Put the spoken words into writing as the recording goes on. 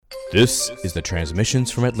This is the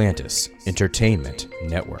Transmissions from Atlantis Entertainment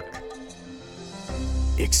Network.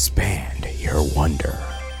 Expand your wonder.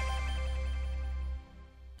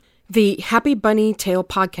 The Happy Bunny Tale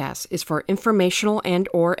podcast is for informational and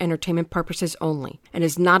or entertainment purposes only and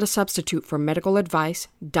is not a substitute for medical advice,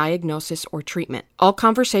 diagnosis, or treatment. All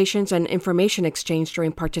conversations and information exchanged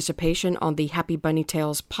during participation on the Happy Bunny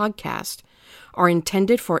Tales podcast are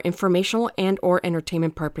intended for informational and or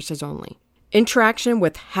entertainment purposes only. Interaction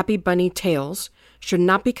with Happy Bunny Tales should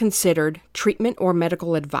not be considered treatment or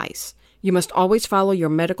medical advice. You must always follow your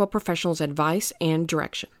medical professional's advice and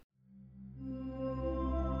direction.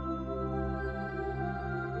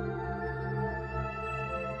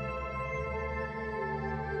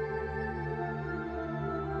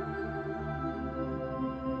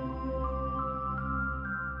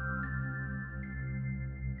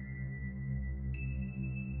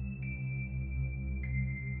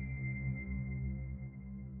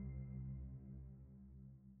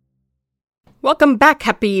 Welcome back,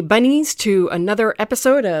 Happy Bunnies, to another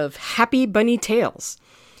episode of Happy Bunny Tales.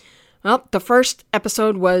 Well, the first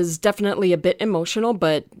episode was definitely a bit emotional,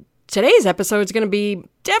 but today's episode is going to be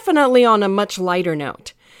definitely on a much lighter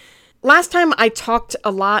note. Last time I talked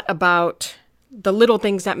a lot about the little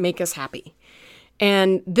things that make us happy.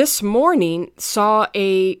 And this morning saw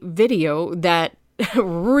a video that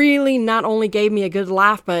really not only gave me a good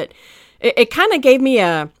laugh, but it kind of gave me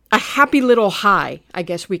a happy little high, I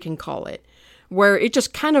guess we can call it, where it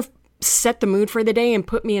just kind of set the mood for the day and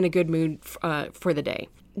put me in a good mood for the day.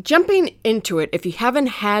 Jumping into it, if you haven't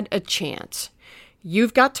had a chance,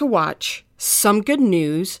 you've got to watch Some Good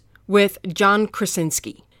News with John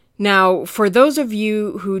Krasinski. Now, for those of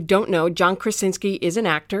you who don't know, John Krasinski is an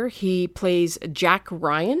actor. He plays Jack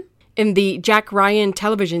Ryan in the Jack Ryan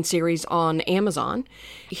television series on Amazon.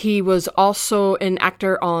 He was also an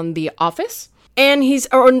actor on The Office, and he's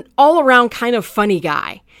an all-around kind of funny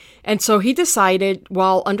guy. And so he decided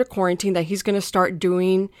while under quarantine that he's going to start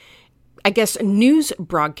doing, I guess, news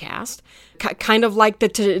broadcast, kind of like the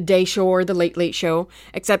Today Show or the Late Late Show,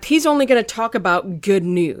 except he's only going to talk about good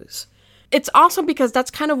news. It's awesome because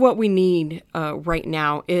that's kind of what we need right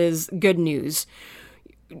now is good news.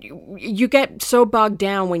 You get so bogged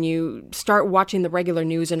down when you start watching the regular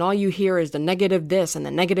news and all you hear is the negative this and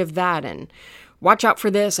the negative that and watch out for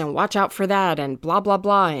this and watch out for that and blah, blah,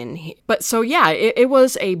 blah. But so, yeah, it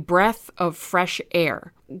was a breath of fresh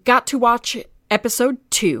air. Got to watch episode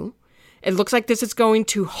 2. It looks like this is going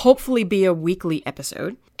to hopefully be a weekly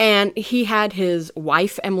episode. And he had his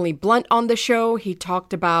wife, Emily Blunt, on the show. He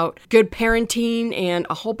talked about good parenting and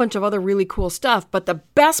a whole bunch of other really cool stuff. But the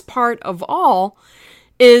best part of all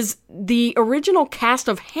is the original cast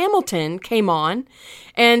of Hamilton came on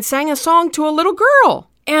and sang a song to a little girl.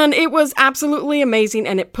 And it was absolutely amazing,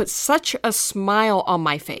 and it put such a smile on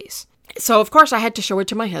my face. So, of course, I had to show it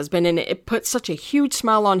to my husband, and it put such a huge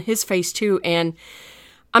smile on his face, too. And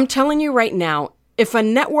I'm telling you right now, if a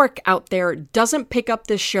network out there doesn't pick up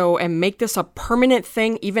this show and make this a permanent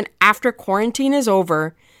thing, even after quarantine is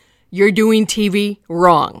over, you're doing TV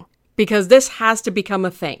wrong. Because this has to become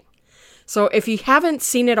a thing. So, if you haven't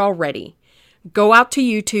seen it already, go out to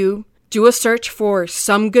YouTube. Do a search for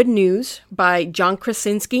Some Good News by John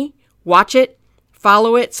Krasinski. Watch it,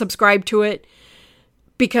 follow it, subscribe to it,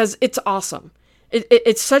 because it's awesome.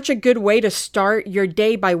 It's such a good way to start your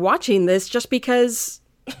day by watching this just because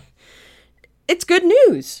it's good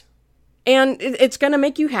news. And it's going to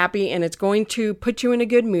make you happy and it's going to put you in a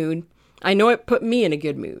good mood. I know it put me in a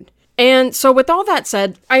good mood. And so with all that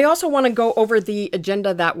said, I also want to go over the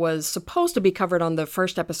agenda that was supposed to be covered on the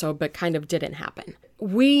first episode, but kind of didn't happen.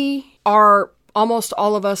 We are almost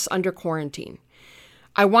all of us under quarantine.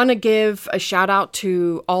 I want to give a shout out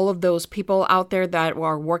to all of those people out there that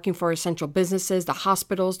are working for essential businesses, the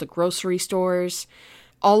hospitals, the grocery stores.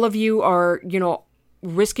 All of you are,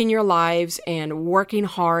 risking your lives and working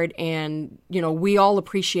hard. And, we all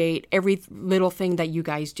appreciate every little thing that you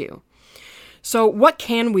guys do. So what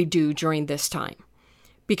can we do during this time?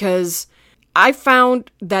 Because I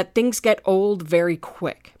found that things get old very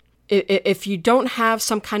quick. If you don't have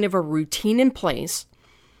some kind of a routine in place,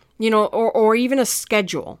 or even a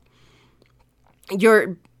schedule,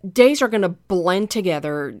 your days are going to blend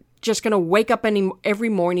together, just going to wake up every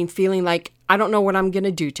morning feeling like, I don't know what I'm going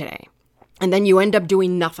to do today. And then you end up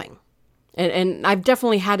doing nothing. And I've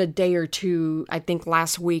definitely had a day or two, I think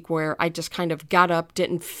last week, where I just kind of got up,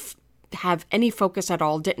 didn't have any focus at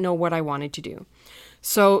all, didn't know what I wanted to do.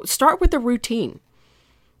 So start with a routine.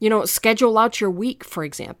 Schedule out your week, for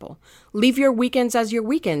example. Leave your weekends as your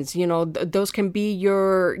weekends. Those can be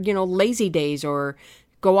your, lazy days, or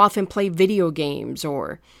go off and play video games,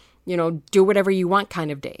 or, do whatever you want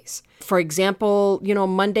kind of days. For example,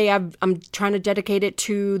 Monday, I'm trying to dedicate it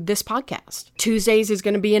to this podcast. Tuesdays is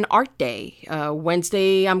going to be an art day.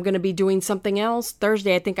 Wednesday, I'm going to be doing something else.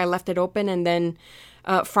 Thursday, I think I left it open. And then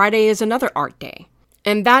Friday is another art day.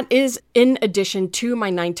 And that is in addition to my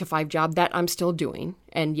 9-to-5 job that I'm still doing.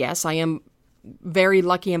 And yes, I am very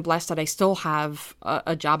lucky and blessed that I still have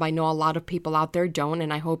a job. I know a lot of people out there don't.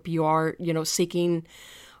 And I hope you are, seeking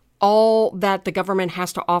all that the government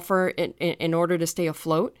has to offer in order to stay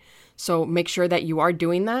afloat. So make sure that you are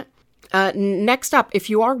doing that. Next up, if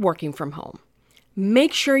you are working from home,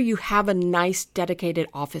 make sure you have a nice dedicated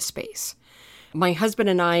office space. My husband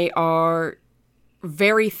and I are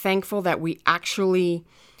very thankful that we actually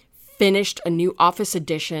finished a new office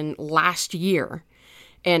edition last year.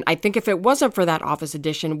 And I think if it wasn't for that office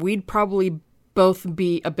edition, we'd probably both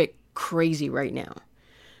be a bit crazy right now.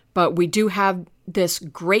 But we do have this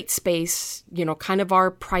great space, kind of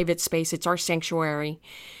our private space. It's our sanctuary,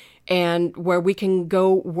 and where we can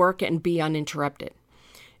go work and be uninterrupted.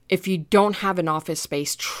 If you don't have an office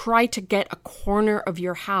space, try to get a corner of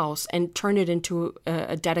your house and turn it into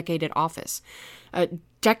a dedicated office.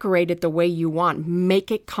 Decorate it the way you want.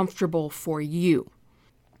 Make it comfortable for you.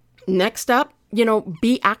 Next up,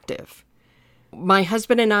 be active. My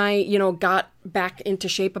husband and I, got back into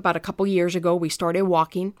shape about a couple years ago. We started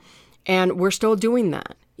walking, and we're still doing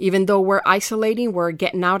that. Even though we're isolating, we're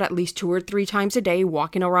getting out at least 2 or 3 times a day,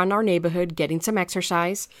 walking around our neighborhood, getting some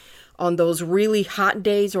exercise. On those really hot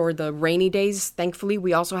days or the rainy days, thankfully,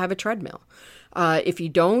 we also have a treadmill. If you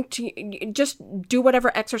don't, just do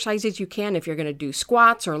whatever exercises you can. If you're going to do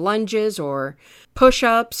squats or lunges or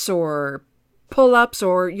push-ups or pull-ups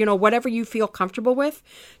or, whatever you feel comfortable with,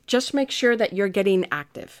 just make sure that you're getting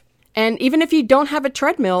active. And even if you don't have a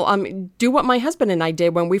treadmill, do what my husband and I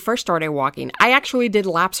did when we first started walking. I actually did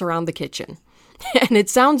laps around the kitchen. And it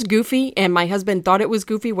sounds goofy, and my husband thought it was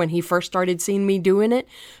goofy when he first started seeing me doing it.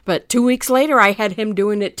 But 2 weeks later, I had him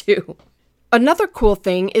doing it too. Another cool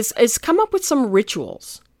thing is come up with some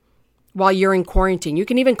rituals while you're in quarantine. You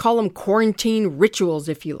can even call them quarantine rituals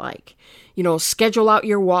if you like. Schedule out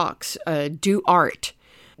your walks, do art,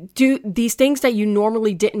 do these things that you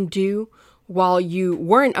normally didn't do while you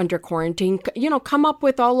weren't under quarantine. Come up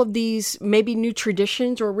with all of these maybe new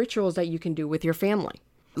traditions or rituals that you can do with your family.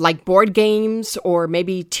 Like board games, or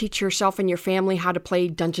maybe teach yourself and your family how to play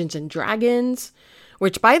Dungeons and Dragons,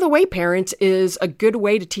 which, by the way, parents, is a good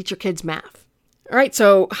way to teach your kids math. All right,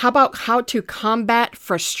 so how about how to combat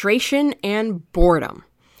frustration and boredom?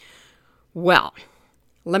 Well,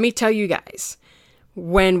 let me tell you guys,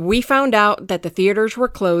 when we found out that the theaters were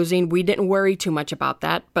closing, we didn't worry too much about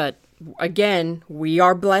that. But again, we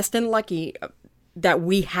are blessed and lucky that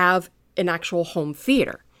we have an actual home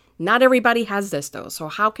theater. Not everybody has this, though. So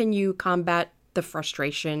how can you combat the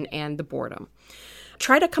frustration and the boredom?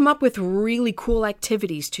 Try to come up with really cool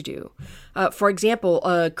activities to do. For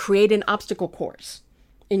example, create an obstacle course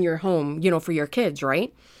in your home, for your kids,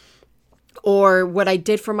 right? Or what I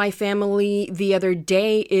did for my family the other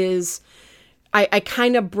day is I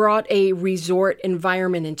kind of brought a resort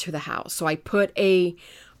environment into the house. So I put a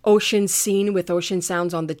ocean scene with ocean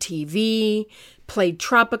sounds on the TV, played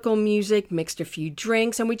tropical music, mixed a few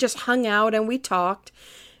drinks, and we just hung out and we talked.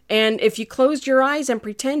 And if you closed your eyes and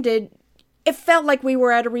pretended, it felt like we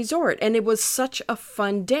were at a resort, and it was such a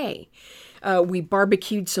fun day. We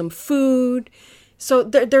barbecued some food. So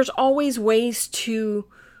there's always ways to,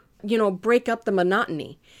 break up the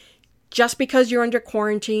monotony. Just because you're under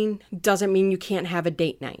quarantine doesn't mean you can't have a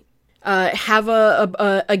date night. Have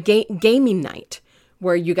a gaming night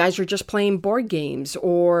where you guys are just playing board games,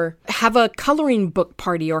 or have a coloring book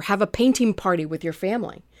party, or have a painting party with your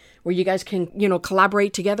family where you guys can,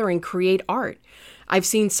 collaborate together and create art. I've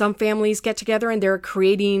seen some families get together and they're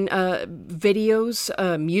creating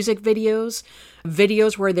videos, music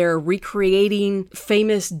videos where they're recreating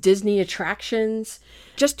famous Disney attractions.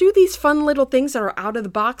 Just do these fun little things that are out of the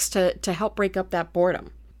box to help break up that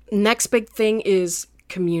boredom. Next big thing is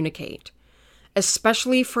communicate,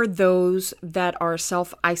 especially for those that are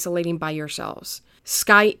self-isolating by yourselves.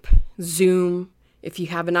 Skype, Zoom, if you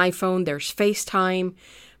have an iPhone, there's FaceTime.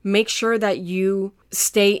 Make sure that you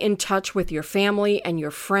stay in touch with your family and your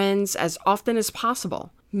friends as often as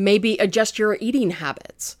possible. Maybe adjust your eating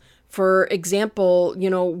habits. For example,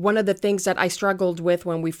 one of the things that I struggled with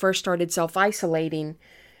when we first started self-isolating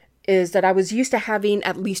is that I was used to having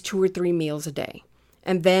at least 2 or 3 meals a day.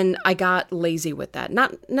 And then I got lazy with that.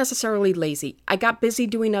 Not necessarily lazy. I got busy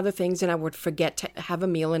doing other things and I would forget to have a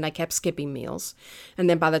meal and I kept skipping meals. And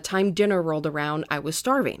then by the time dinner rolled around, I was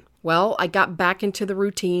starving. Well, I got back into the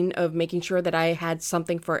routine of making sure that I had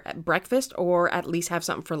something for breakfast or at least have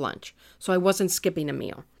something for lunch. So I wasn't skipping a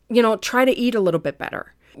meal. Try to eat a little bit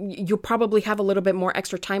better. You'll probably have a little bit more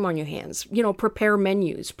extra time on your hands. Prepare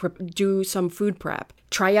menus, do some food prep,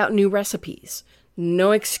 try out new recipes.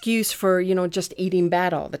 No excuse for, just eating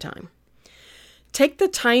bad all the time. Take the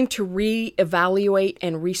time to reevaluate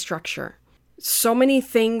and restructure. So many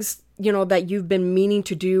things, that you've been meaning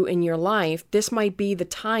to do in your life, this might be the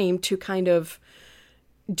time to kind of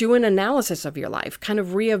do an analysis of your life, kind of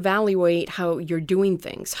reevaluate how you're doing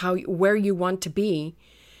things, where you want to be,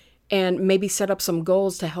 and maybe set up some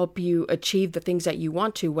goals to help you achieve the things that you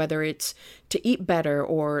want to, whether it's to eat better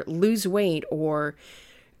or lose weight or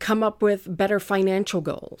come up with better financial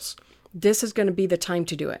goals. This is going to be the time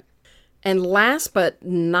to do it. And last but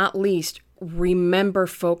not least, remember,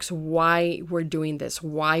 folks, why we're doing this,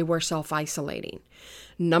 why we're self-isolating.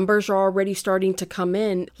 Numbers are already starting to come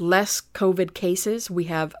in. Less COVID cases. We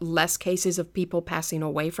have less cases of people passing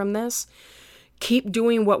away from this. Keep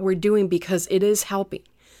doing what we're doing because it is helping.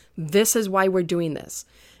 This is why we're doing this.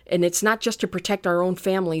 And it's not just to protect our own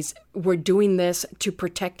families. We're doing this to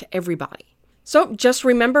protect everybody. So just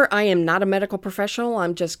remember, I am not a medical professional.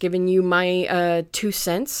 I'm just giving you my 2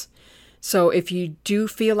 cents. So if you do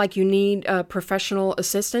feel like you need professional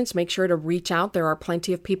assistance, make sure to reach out. There are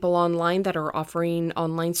plenty of people online that are offering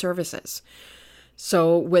online services.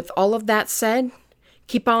 So with all of that said,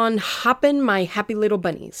 keep on hopping, my happy little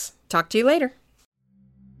bunnies. Talk to you later.